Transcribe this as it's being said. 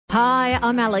Hi,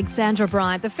 I'm Alexandra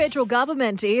Bryant. The federal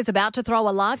government is about to throw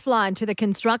a lifeline to the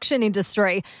construction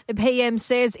industry. The PM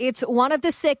says it's one of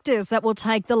the sectors that will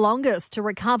take the longest to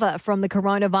recover from the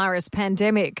coronavirus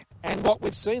pandemic. And what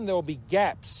we've seen, there will be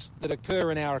gaps that occur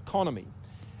in our economy.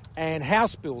 And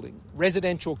house building,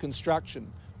 residential construction,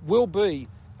 will be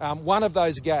one of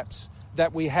those gaps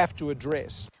that we have to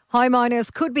address.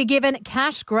 Homeowners could be given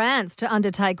cash grants to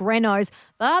undertake renos,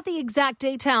 but the exact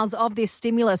details of this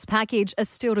stimulus package are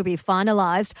still to be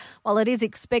finalised. While it is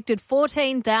expected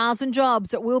 14,000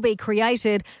 jobs will be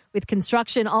created, with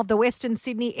construction of the Western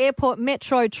Sydney Airport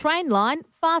Metro train line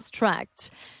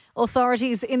fast-tracked.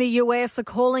 Authorities in the US are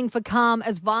calling for calm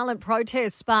as violent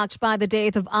protests sparked by the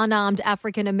death of unarmed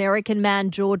African-American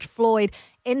man George Floyd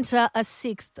enter a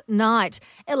sixth night.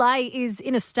 LA is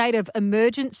in a state of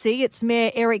emergency. Its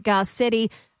Mayor Eric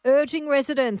Garcetti urging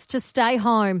residents to stay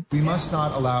home. We must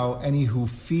not allow any who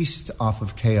feast off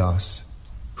of chaos,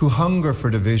 who hunger for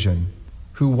division,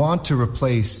 who want to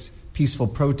replace peaceful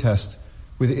protest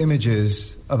with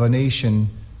images of a nation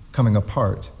coming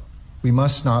apart. We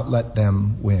must not let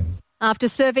them win. After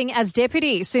serving as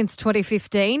deputy since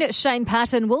 2015, Shane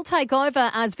Patton will take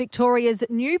over as Victoria's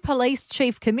new Police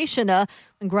Chief Commissioner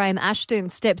when Graham Ashton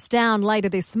steps down later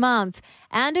this month.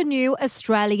 And a new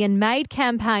Australian Made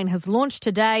campaign has launched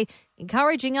today,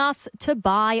 encouraging us to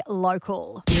buy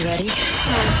local. You ready?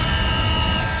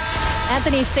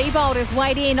 Anthony Seibold has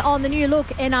weighed in on the new look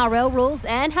NRL rules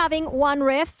and having one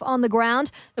ref on the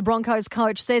ground. The Broncos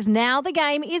coach says now the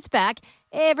game is back.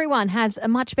 Everyone has a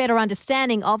much better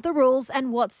understanding of the rules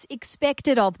and what's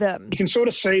expected of them. You can sort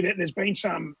of see that there's been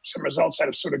some results that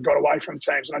have sort of got away from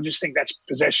teams, and I just think that's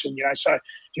possession, So if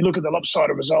you look at the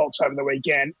lopsided results over the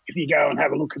weekend, if you go and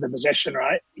have a look at the possession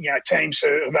rate, teams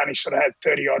who have only sort of had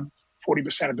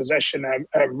 40% of possession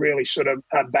are really sort of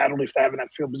battled if they haven't had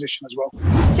field position as well.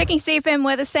 Checking CFM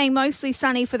weather, saying mostly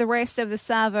sunny for the rest of the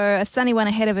Savo. A sunny one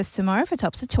ahead of us tomorrow for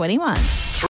tops of 21.